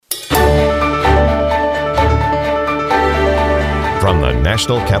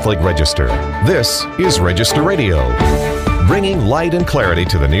National Catholic Register. This is Register Radio, bringing light and clarity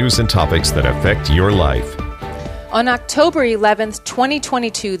to the news and topics that affect your life. On October 11th,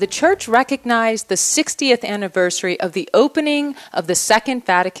 2022, the Church recognized the 60th anniversary of the opening of the Second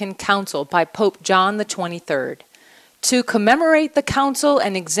Vatican Council by Pope John XXIII. To commemorate the Council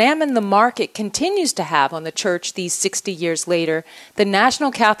and examine the mark it continues to have on the Church these 60 years later, the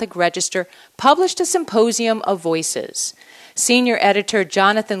National Catholic Register published a symposium of voices. Senior Editor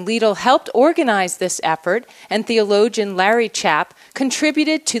Jonathan Liedl helped organize this effort, and Theologian Larry Chapp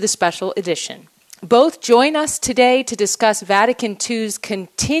contributed to the special edition. Both join us today to discuss Vatican II's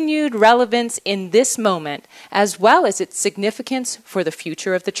continued relevance in this moment, as well as its significance for the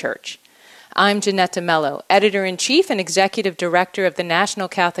future of the Church. I'm Jeanette DeMelo, Editor-in-Chief and Executive Director of the National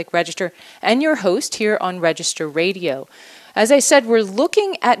Catholic Register, and your host here on Register Radio. As I said, we're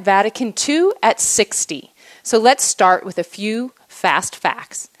looking at Vatican II at 60. So let's start with a few fast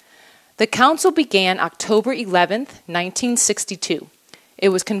facts. The Council began October 11th, 1962. It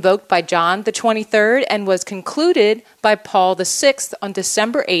was convoked by John XXIII and was concluded by Paul VI on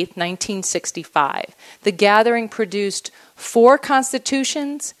December 8, 1965. The gathering produced 4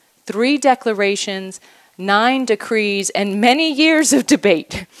 constitutions, 3 declarations, 9 decrees, and many years of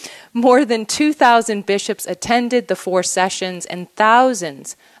debate. More than 2,000 bishops attended the 4 sessions, and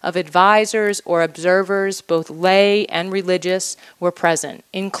thousands of advisors or observers, both lay and religious, were present,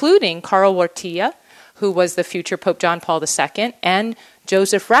 including Karl Wojtyla, who was the future Pope John Paul II, and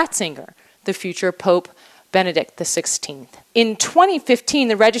Joseph Ratzinger, the future Pope Benedict XVI. In 2015,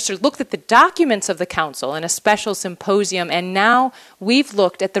 the Register looked at the documents of the Council in a special symposium, and now we've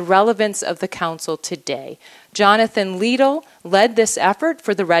looked at the relevance of the Council today. Jonathan Liedl led this effort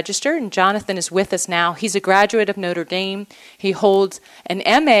for the Register, and Jonathan is with us now. He's a graduate of Notre Dame. He holds an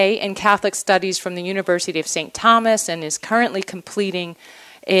MA in Catholic Studies from the University of St. Thomas and is currently completing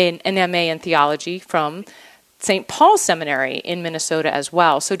an MA in Theology from St. Paul's Seminary in Minnesota as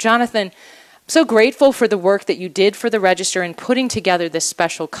well. So Jonathan, I'm so grateful for the work that you did for the Register in putting together this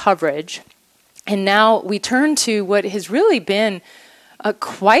special coverage. And now we turn to what has really been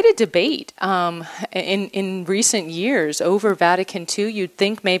quite a debate in recent years over Vatican II. You'd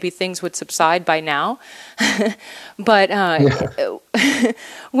think maybe things would subside by now. But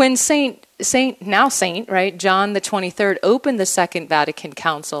when Saint John XXIII opened the Second Vatican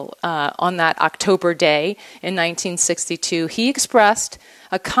Council on that October day in 1962, he expressed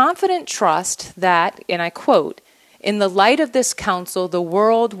a confident trust that, and I quote, "In the light of this council, the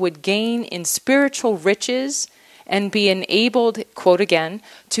world would gain in spiritual riches and be enabled," quote again,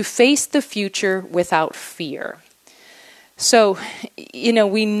 "to face the future without fear." So,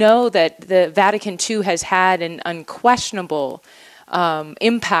 we know that the Vatican II has had an unquestionable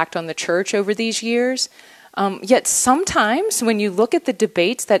impact on the Church over these years. Yet sometimes when you look at the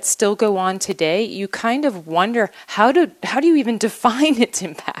debates that still go on today, you kind of wonder, how do you even define its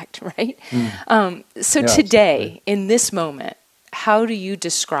impact, right? Today, in this moment, how do you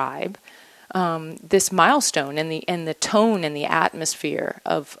describe this milestone and the tone and the atmosphere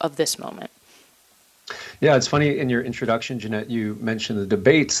of this moment? Yeah, it's funny, in your introduction, Jeanette, you mentioned the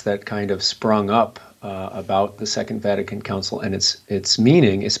debates that kind of sprung up about the Second Vatican Council and its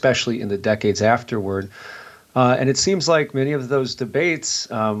meaning, especially in the decades afterward. And it seems like many of those debates,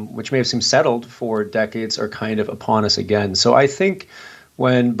 which may have seemed settled for decades, are kind of upon us again. So I think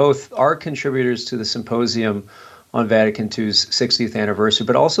when both our contributors to the symposium on Vatican II's 60th anniversary,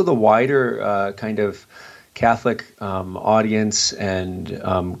 but also the wider kind of Catholic audience and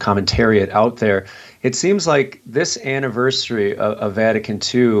commentariat out there, it seems like this anniversary of Vatican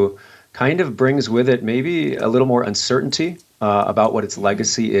II kind of brings with it maybe a little more uncertainty about what its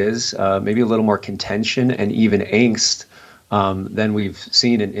legacy is, maybe a little more contention and even angst than we've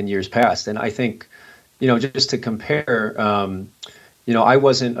seen in years past. And I think, just to compare, I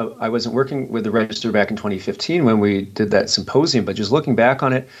wasn't working with the Register back in 2015 when we did that symposium, but just looking back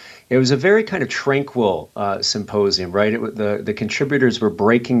on it, it was a very kind of tranquil symposium, right? The contributors were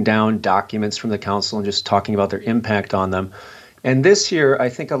breaking down documents from the Council and just talking about their impact on them. And this year, I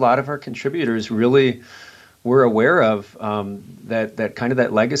think a lot of our contributors really were aware of that kind of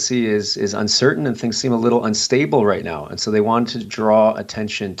that legacy is uncertain and things seem a little unstable right now. And so they wanted to draw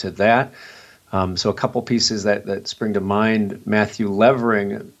attention to that. So a couple pieces that spring to mind, Matthew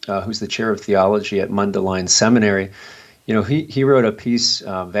Levering, who's the chair of theology at Mundelein Seminary, he wrote a piece,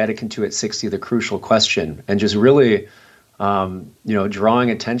 Vatican II at 60, The Crucial Question, and just really,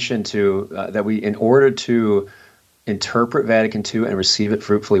 drawing attention to that we, in order to interpret Vatican II and receive it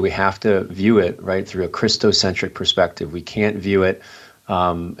fruitfully, we have to view it, right, through a Christocentric perspective. We can't view it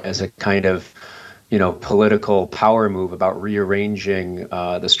as a kind of, political power move about rearranging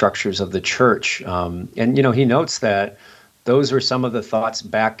the structures of the church. And he notes that those were some of the thoughts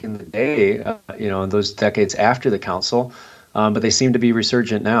back in the day, in those decades after the council, but they seem to be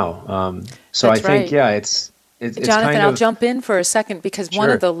resurgent now. So That's I think, right. it's Jonathan, kind I'll of, jump in for a second because one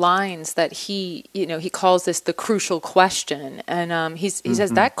Sure. of the lines that he calls this the crucial question, and he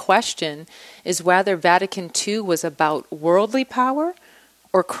says that question is whether Vatican II was about worldly power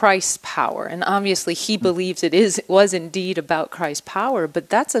or Christ's power. And obviously he believes it was indeed about Christ's power, but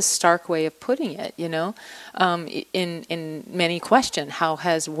that's a stark way of putting it, in many question, how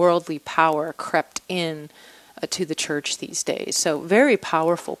has worldly power crept in to the church these days? So very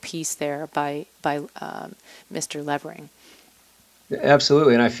powerful piece there by Mr. Levering.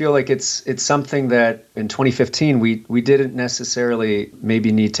 Absolutely, and I feel like it's something that in 2015 we didn't necessarily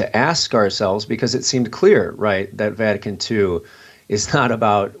maybe need to ask ourselves, because it seemed clear, right, that Vatican II is not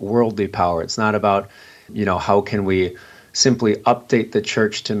about worldly power. It's not about, how can we simply update the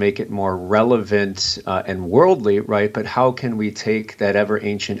church to make it more relevant and worldly, right? But how can we take that ever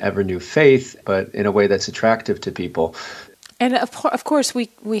ancient, ever new faith, but in a way that's attractive to people? And of course,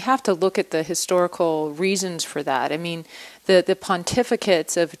 we have to look at the historical reasons for that. I mean, the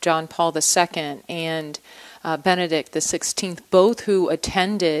pontificates of John Paul II and Benedict XVI, both who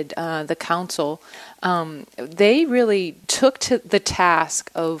attended the council, they really took to the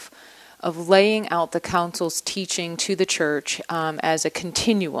task of laying out the council's teaching to the church as a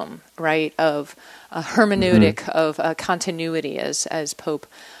continuum, right, of a hermeneutic, of a continuity, as Pope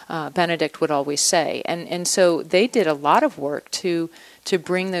Benedict would always say. And so they did a lot of work to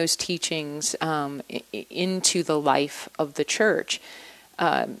bring those teachings into the life of the church.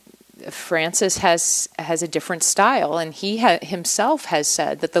 Francis has a different style, and he himself has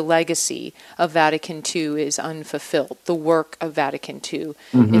said that the legacy of Vatican II is unfulfilled. The work of Vatican II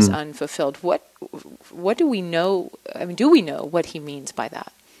is unfulfilled. What do we know? I mean, do we know what he means by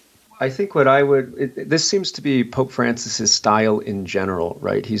that? I think this seems to be Pope Francis's style in general,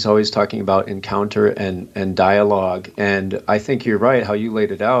 right? He's always talking about encounter and dialogue. And I think you're right, how you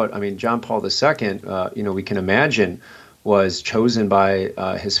laid it out. I mean, John Paul II, we can imagine, was chosen by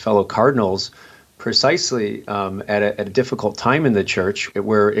his fellow cardinals precisely at a difficult time in the church,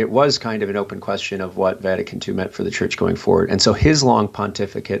 where it was kind of an open question of what Vatican II meant for the church going forward. And so his long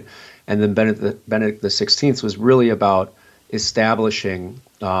pontificate, and then Benedict XVI, was really about establishing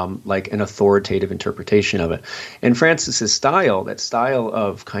like an authoritative interpretation of it. And Francis's style, that style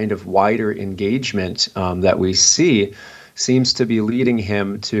of kind of wider engagement that we see, seems to be leading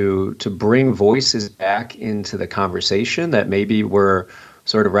him to bring voices back into the conversation that maybe were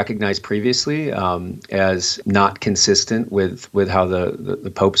sort of recognized previously as not consistent with how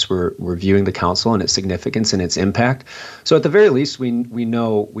the popes were viewing the council and its significance and its impact. So at the very least, we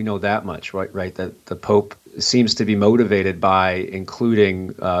know that much, right? That the Pope seems to be motivated by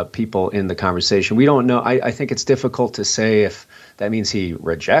including people in the conversation. We don't know. I think it's difficult to say if that means he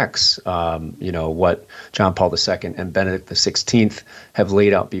rejects, what John Paul II and Benedict XVI have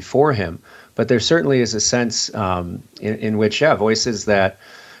laid out before him. But there certainly is a sense in which, voices that,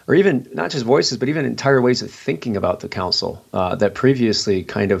 or even not just voices, but even entire ways of thinking about the council that previously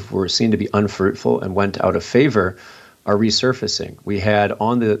kind of were seen to be unfruitful and went out of favor are resurfacing. We had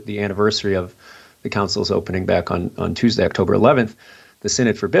on the anniversary of the council's opening back on Tuesday, October 11th, the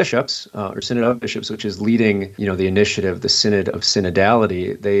Synod for Bishops, or Synod of Bishops, which is leading, the initiative, the Synod of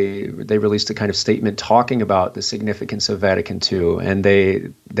Synodality. They released a kind of statement talking about the significance of Vatican II, and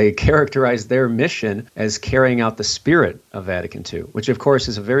they characterized their mission as carrying out the spirit of Vatican II, which of course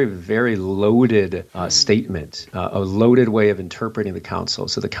is a very, very loaded statement, a loaded way of interpreting the council.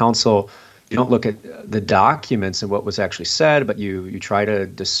 So the council, you don't look at the documents and what was actually said, but you try to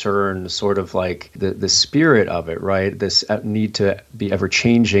discern sort of like the spirit of it, right? This need to be ever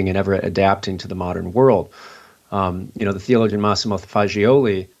changing and ever adapting to the modern world. The theologian Massimo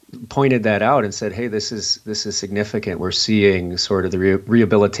Fagioli pointed that out and said, hey, this is significant. We're seeing sort of the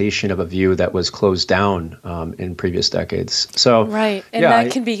rehabilitation of a view that was closed down in previous decades. So right, and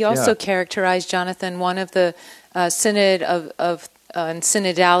that can be also characterized, Jonathan. One of the Synod of and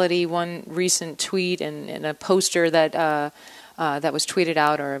synodality, one recent tweet and a poster that was tweeted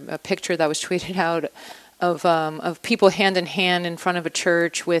out, or a picture that was tweeted out of people hand in hand in front of a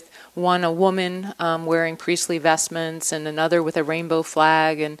church, with a woman wearing priestly vestments and another with a rainbow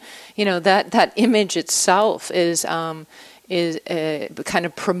flag, and that image itself is kind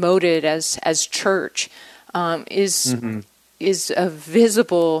of promoted as church, is is a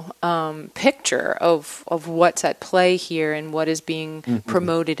visible picture of what's at play here and what is being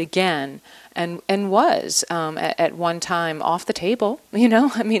promoted again, and was at one time off the table.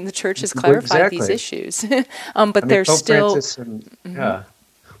 I mean, the Church has clarified these issues, but there's Pope still. Francis, yeah.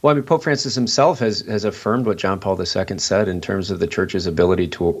 Well, I mean, Pope Francis himself has affirmed what John Paul II said in terms of the Church's ability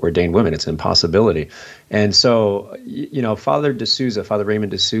to ordain women. It's an impossibility. And so, Father Raymond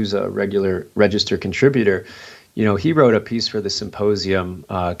de Souza, a regular Register contributor, he wrote a piece for the symposium,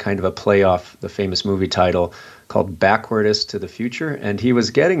 kind of a play off the famous movie title called Backwardist to the Future. And he was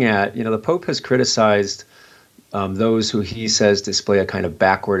getting at, the Pope has criticized those who he says display a kind of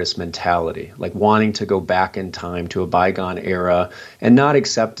backwardist mentality, like wanting to go back in time to a bygone era and not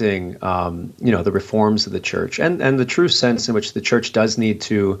accepting, the reforms of the Church and the true sense in which the Church does need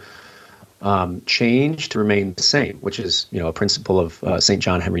to change to remain the same, which is, a principle of St.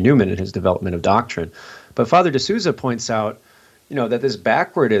 John Henry Newman in his development of doctrine. But Father de Souza points out, that this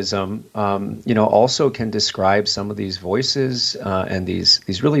backwardism, also can describe some of these voices and these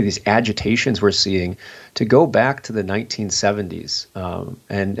agitations we're seeing to go back to the 1970s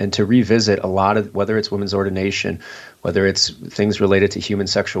and to revisit a lot of, whether it's women's ordination, whether it's things related to human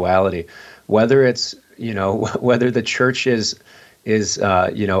sexuality, whether it's, whether the Church is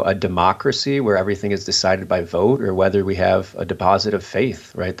a democracy where everything is decided by vote, or whether we have a deposit of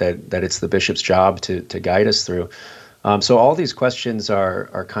faith, right, that it's the bishop's job to guide us through. So all these questions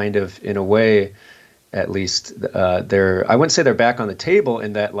are kind of, in a way, at least, I wouldn't say they're back on the table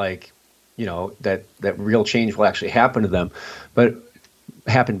in that, that real change will actually happen to them, but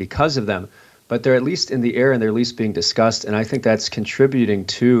happen because of them. But they're at least in the air and they're at least being discussed. And I think that's contributing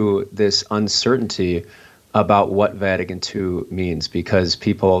to this uncertainty about what Vatican II means, because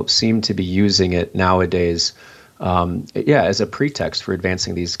people seem to be using it nowadays, as a pretext for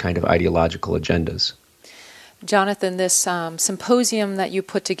advancing these kind of ideological agendas. Jonathan, this symposium that you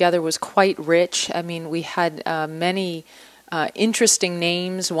put together was quite rich. I mean, we had many interesting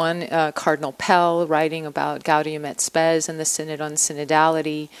names. One, Cardinal Pell, writing about Gaudium et Spes and the Synod on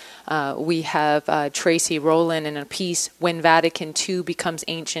Synodality. We have Tracy Rowland in a piece, When Vatican II Becomes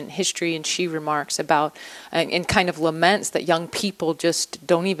Ancient History, and she remarks about and kind of laments that young people just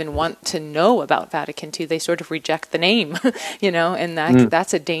don't even want to know about Vatican II. They sort of reject the name, and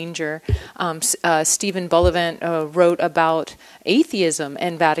that's a danger. Stephen Bullivant wrote about atheism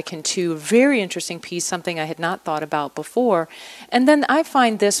and Vatican II, very interesting piece, something I had not thought about before. And then I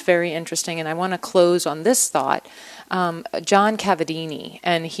find this very interesting, and I want to close on this thought. John Cavadini,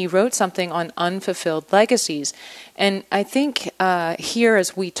 and he wrote something on unfulfilled legacies. And I think here,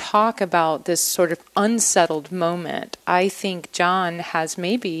 as we talk about this sort of unsettled moment, I think John has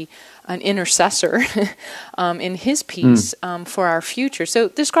maybe an intercessor in his piece for our future. So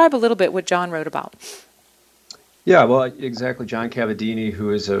describe a little bit what John wrote about. Yeah, well, exactly. John Cavadini,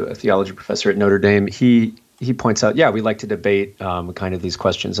 who is a theology professor at Notre Dame, he points out, we like to debate kind of these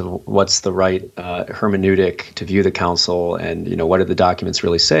questions of what's the right hermeneutic to view the council, and what do the documents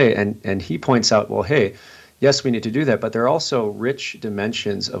really say, and he points out, well, hey, yes, we need to do that, but there are also rich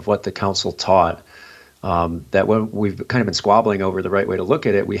dimensions of what the council taught that when we've kind of been squabbling over the right way to look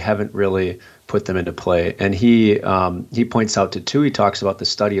at it, we haven't really put them into play. And he points out to two. He talks about the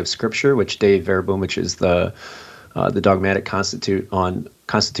study of Scripture, which Dave Verboom, which is the dogmatic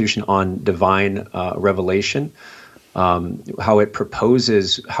constitution on divine revelation, how it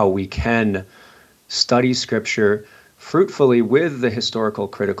proposes how we can study Scripture fruitfully with the historical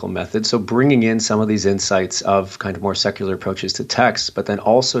critical method, so bringing in some of these insights of kind of more secular approaches to text, but then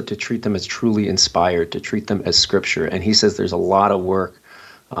also to treat them as truly inspired, to treat them as Scripture. And he says there's a lot of work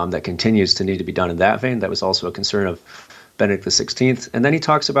that continues to need to be done in that vein. That was also a concern of Benedict XVI. And then he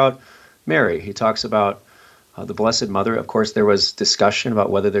talks about Mary. He talks about the Blessed Mother. Of course, there was discussion about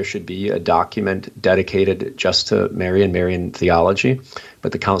whether there should be a document dedicated just to Mary and Marian theology,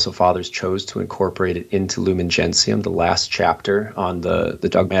 but the Council Fathers chose to incorporate it into Lumen Gentium. The last chapter on the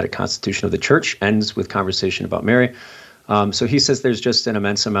dogmatic constitution of the Church ends with conversation about Mary. So he says there's just an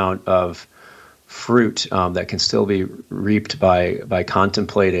immense amount of fruit that can still be reaped by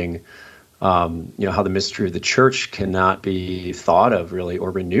contemplating how the mystery of the Church cannot be thought of really, or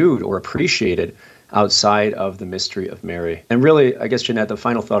renewed or appreciated outside of the mystery of Mary. And really, I guess, Jeanette, the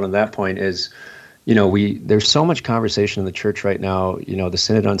final thought on that point is, there's so much conversation in the Church right now, the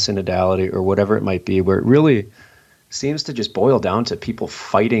Synod on Synodality or whatever it might be, where it really seems to just boil down to people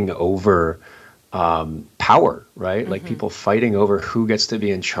fighting over power, right? Mm-hmm. Like people fighting over who gets to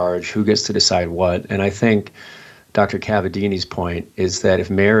be in charge, who gets to decide what. And I think Dr. Cavadini's point is that if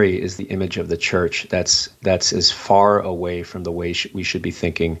Mary is the image of the church, that's as far away from the way we should be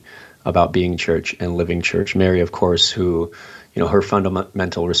thinking about being church and living church. Mary, of course, who, her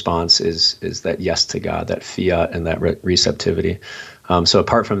fundamental response is that yes to God, that fiat and that receptivity. So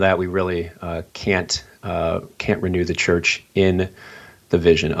apart from that, we really can't renew the church in the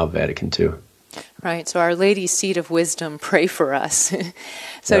vision of Vatican II. Right. So Our Lady's seat of wisdom, pray for us.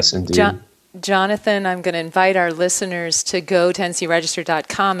 So yes, indeed. Jonathan, I'm going to invite our listeners to go to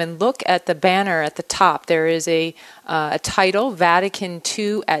ncregister.com and look at the banner at the top. There is a title, Vatican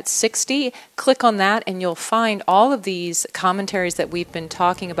II at 60. Click on that and you'll find all of these commentaries that we've been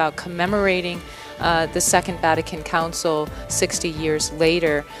talking about commemorating the Second Vatican Council 60 years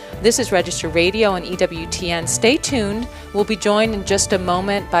later. This is Register Radio and EWTN. Stay tuned. We'll be joined in just a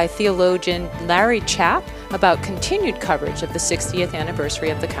moment by theologian Larry Chapp about continued coverage of the 60th anniversary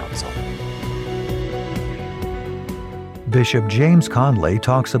of the Council. Bishop James Conley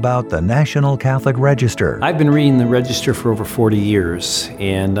talks about the National Catholic Register. I've been reading the Register for over 40 years,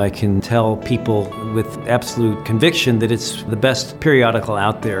 and I can tell people with absolute conviction that it's the best periodical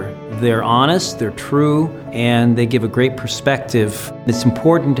out there. They're honest, they're true, and they give a great perspective. It's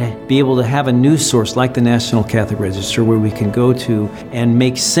important to be able to have a news source like the National Catholic Register where we can go to and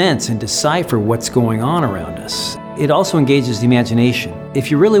make sense and decipher what's going on around us. It also engages the imagination.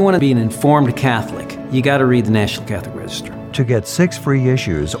 If you really want to be an informed Catholic, you got to read the National Catholic Register. To get 6 free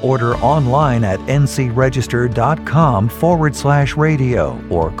issues, order online at ncregister.com/radio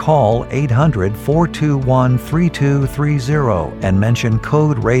or call 800-421-3230 and mention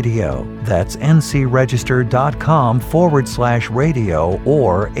code radio. That's ncregister.com/radio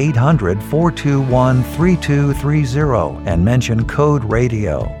or 800-421-3230 and mention code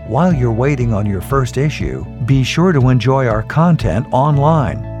radio. While you're waiting on your first issue, be sure to enjoy our content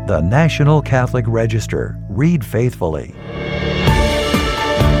online. The National Catholic Register. Read faithfully.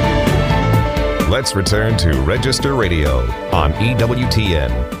 Let's return to Register Radio on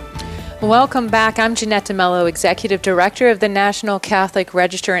EWTN. Welcome back. I'm Jeanette DeMelo, Executive Director of the National Catholic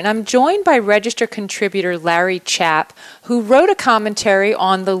Register, and I'm joined by Register contributor Larry Chapp, who wrote a commentary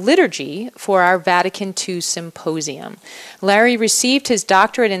on the liturgy for our Vatican II symposium. Larry received his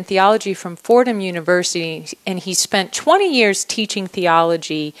doctorate in theology from Fordham University, and he spent 20 years teaching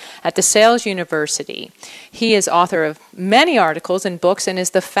theology at the Sales University. He is author of many articles and books and is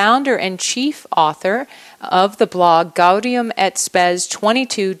the founder and chief author of the blog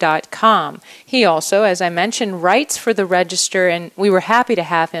GaudiumEtSpes22.com. He also, as I mentioned, writes for the Register, and we were happy to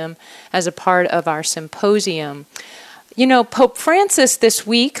have him as a part of our symposium. You know, Pope Francis this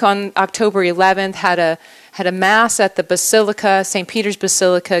week on October 11th had a mass at the Basilica, St. Peter's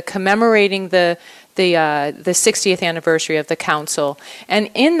Basilica, commemorating the 60th anniversary of the Council.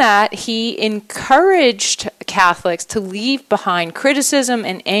 And in that, he encouraged Catholics to leave behind criticism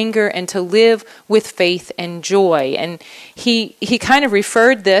and anger and to live with faith and joy. And he kind of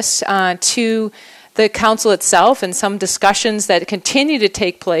referred this to the Council itself and some discussions that continue to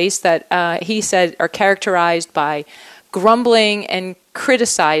take place that he said are characterized by grumbling and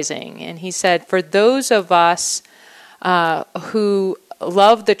criticizing. And he said, for those of us who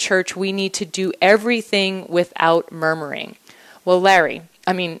love the church, we need to do everything without murmuring. Well, Larry,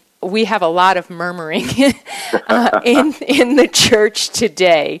 I mean, we have a lot of murmuring in the church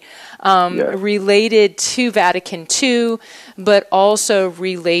today, related to Vatican II, but also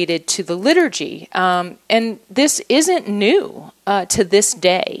related to the liturgy. And this isn't new to this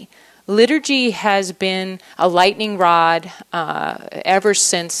day. Liturgy has been a lightning rod ever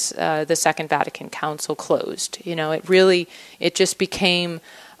since the Second Vatican Council closed. You know, it just became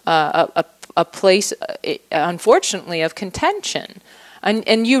a place, unfortunately, of contention.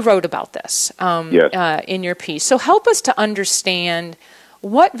 And you wrote about this in your piece. So help us to understand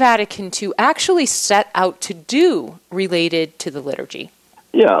what Vatican II actually set out to do related to the liturgy.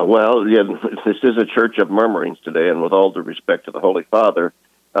 Yeah, well, this is a church of murmurings today, and with all due respect to the Holy Father,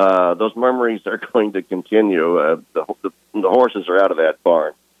 those murmurings are going to continue. The horses are out of that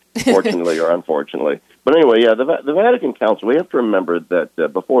barn, fortunately or unfortunately. But anyway, the Vatican Council, we have to remember that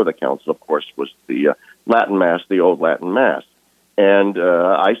before the Council, of course, was the Latin Mass, the Old Latin Mass. And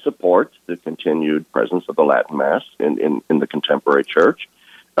I support the continued presence of the Latin Mass in the contemporary church.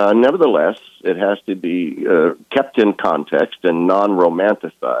 Nevertheless, it has to be kept in context and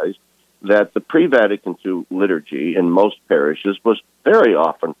non-romanticized that the pre-Vatican II liturgy in most parishes was very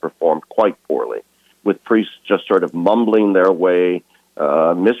often performed quite poorly, with priests just sort of mumbling their way,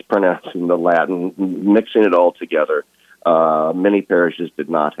 mispronouncing the Latin, mixing it all together. Many parishes did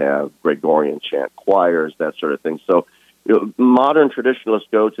not have Gregorian chant choirs, that sort of thing. So modern traditionalists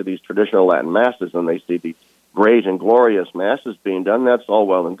go to these traditional Latin Masses and they see these great and glorious masses being done, that's all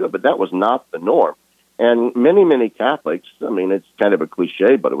well and good, but that was not the norm. And many, many Catholics, I mean, it's kind of a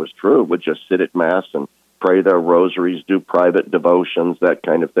cliche, but it was true, would just sit at Mass and pray their rosaries, do private devotions, that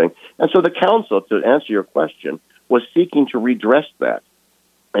kind of thing. And so the council, to answer your question, was seeking to redress that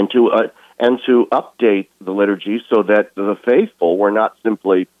and to update the liturgy so that the faithful were not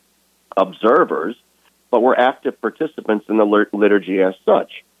simply observers, but were active participants in the liturgy as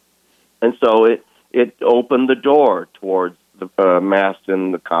such. And so it opened the door towards the Mass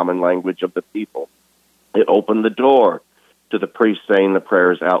in the common language of the people. It opened the door to the priest saying the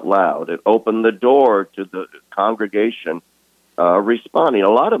prayers out loud. It opened the door to the congregation responding. A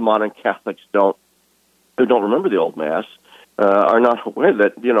lot of modern Catholics who don't remember the old Mass are not aware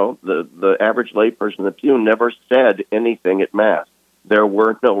that, the average layperson in the pew never said anything at Mass. There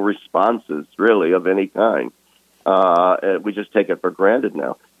were no responses, really, of any kind. We just take it for granted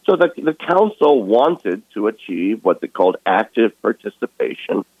now. So the council wanted to achieve what they called active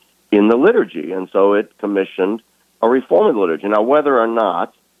participation in the liturgy, and so it commissioned a reform of the liturgy. Now, whether or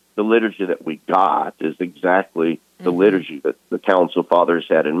not the liturgy that we got is exactly the liturgy that the Council Fathers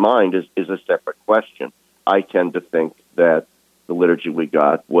had in mind is a separate question. I tend to think that the liturgy we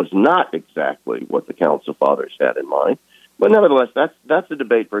got was not exactly what the Council Fathers had in mind. But nevertheless, that's a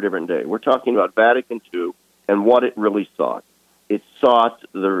debate for a different day. We're talking about Vatican II and what it really sought. It sought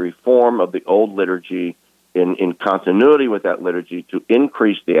the reform of the old liturgy in continuity with that liturgy to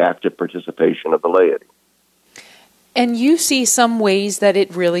increase the active participation of the laity. And you see some ways that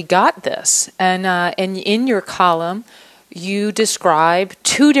it really got this. And in your column, you describe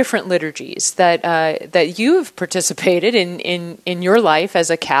two different liturgies that you have participated in your life as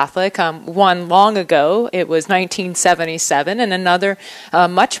a Catholic. One long ago, it was 1977, and another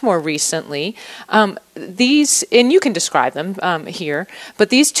much more recently. These, and you can describe them here, but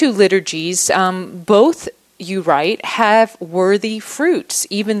these two liturgies, both, you write, have worthy fruits,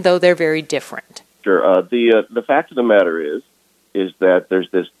 even though they're very different. Sure. The fact of the matter is that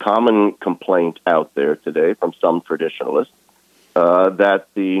there's this common complaint out there today from some traditionalists that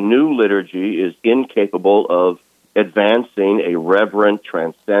the new liturgy is incapable of advancing a reverent,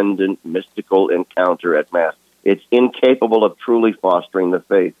 transcendent, mystical encounter at Mass. It's incapable of truly fostering the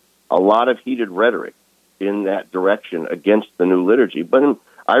faith. A lot of heated rhetoric in that direction against the new liturgy. But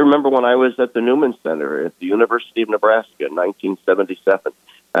I remember when I was at the Newman Center at the University of Nebraska in 1977,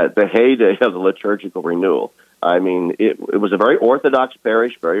 at the heyday of the liturgical renewal. I mean, it was a very Orthodox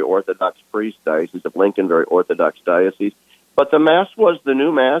parish, very Orthodox priest, Diocese of Lincoln, very Orthodox diocese. But the Mass was the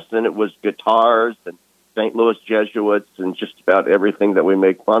new Mass, and it was guitars and St. Louis Jesuits and just about everything that we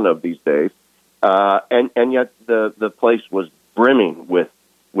make fun of these days. And yet the place was brimming with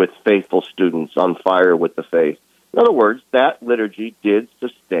faithful students on fire with the faith. In other words, that liturgy did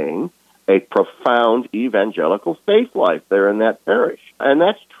sustain a profound evangelical faith life there in that parish. And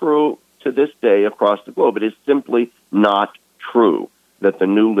that's true to this day across the globe. It is simply not true that the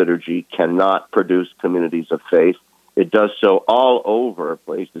new liturgy cannot produce communities of faith. It does so all over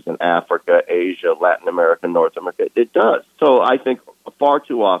places in Africa, Asia, Latin America, North America. It does. So I think far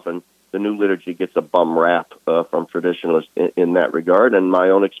too often the new liturgy gets a bum rap from traditionalists in that regard, and my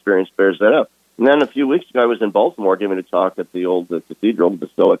own experience bears that out. And then a few weeks ago, I was in Baltimore giving a talk at the old cathedral,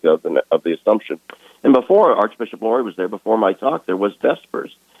 Basilica of the Assumption. And before Archbishop Laurie was there, before my talk, there was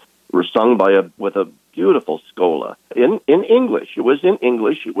Vespers, were sung with a beautiful schola in English. It was in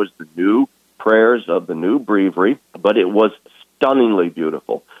English. It was the new prayers of the new breviary, but it was stunningly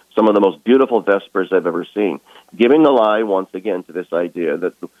beautiful. Some of the most beautiful Vespers I've ever seen. Giving the lie, once again, to this idea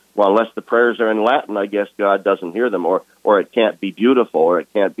that, well, unless the prayers are in Latin, I guess God doesn't hear them, or it can't be beautiful, or it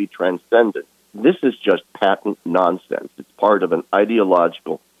can't be transcendent. This is just patent nonsense. It's part of an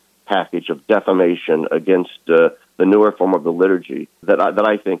ideological package of defamation against the newer form of the liturgy that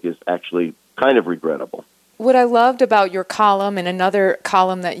I think is actually kind of regrettable. What I loved about your column and another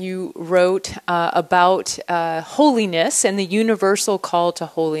column that you wrote about holiness and the universal call to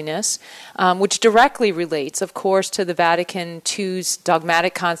holiness, which directly relates, of course, to the Vatican II's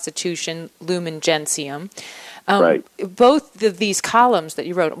dogmatic constitution, Lumen Gentium. Right. Both of these columns that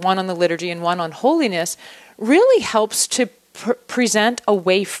you wrote, one on the liturgy and one on holiness, really helps to present a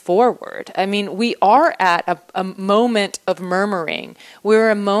way forward. I mean, we are at a moment of murmuring. We're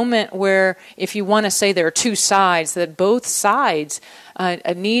a moment where, if you want to say there are two sides, that both sides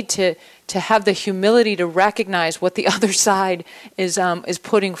need to have the humility to recognize what the other side is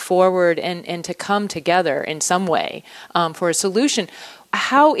putting forward and to come together in some way for a solution.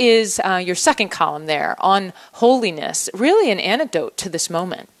 How is your second column there on holiness really an antidote to this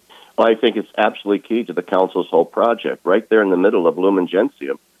moment? Well, I think it's absolutely key to the Council's whole project. Right there in the middle of Lumen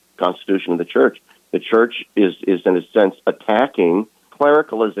Gentium, Constitution of the Church, The church is in a sense attacking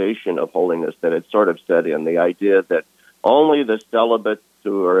clericalization of holiness that had sort of set in, the idea that only the celibates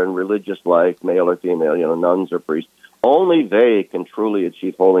who are in religious life, male or female, nuns or priests, only they can truly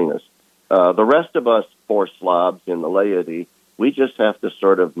achieve holiness. The rest of us, poor slobs in the laity, we just have to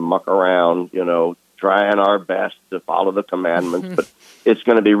sort of muck around, trying our best to follow the commandments, but it's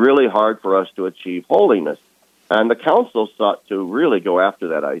going to be really hard for us to achieve holiness. And the council sought to really go after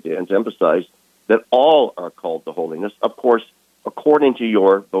that idea and to emphasize that all are called to holiness, of course, according to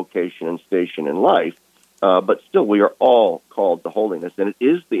your vocation and station in life. But still, we are all called to holiness, and it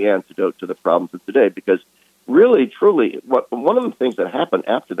is the antidote to the problems of today, because really, truly, one of the things that happened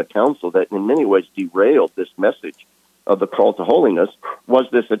after the council that in many ways derailed this message of the call to holiness was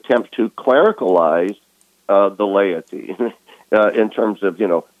this attempt to clericalize the laity in terms of,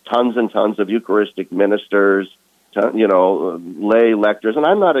 tons and tons of Eucharistic ministers, lay lectors. And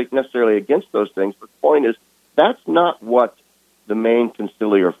I'm not necessarily against those things, but the point is that's not what the main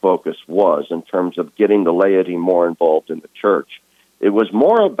conciliar focus was in terms of getting the laity more involved in the church. It was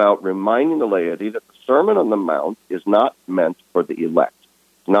more about reminding the laity that the Sermon on the Mount is not meant for the elect,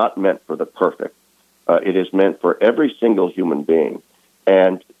 not meant for the perfect. It is meant for every single human being.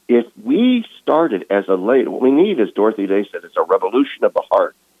 And if we started as a laity, what we need, as Dorothy Day said, is a revolution of the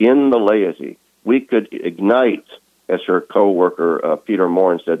heart in the laity. We could ignite, as her co-worker Peter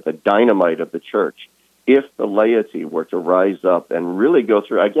Morin said, the dynamite of the church. If the laity were to rise up and really go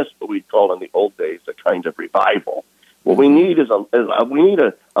through, I guess what we'd call in the old days a kind of revival. What we need is a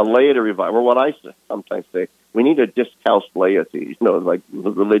laity revival. What I sometimes say, we need a discalced laity, like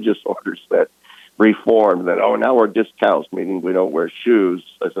the religious orders that reformed, that, now we're discalced, meaning we don't wear shoes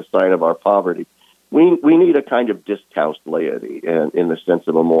as a sign of our poverty. We need a kind of discalced laity in the sense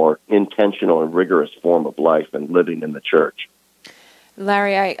of a more intentional and rigorous form of life and living in the church.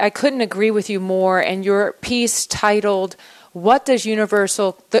 Larry, I couldn't agree with you more. And your piece titled, What does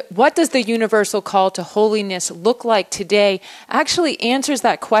the universal call to holiness look like today, actually answers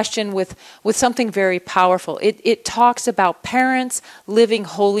that question with something very powerful. It talks about parents living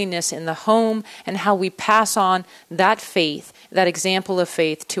holiness in the home and how we pass on that faith, that example of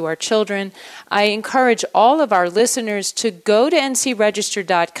faith, to our children. I encourage all of our listeners to go to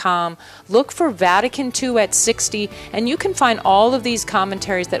ncregister.com, look for Vatican II at 60, and you can find all of these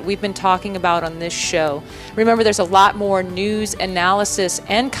commentaries that we've been talking about on this show. Remember, there's a lot more news, analysis,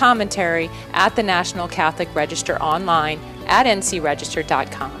 and commentary at the National Catholic Register online at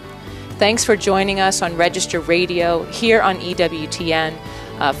ncregister.com. Thanks for joining us on Register Radio here on EWTN.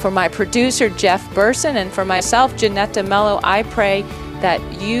 For my producer, Jeff Burson, and for myself, Jeanette DeMelo, I pray that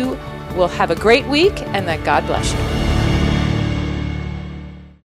you will have a great week and that God bless you.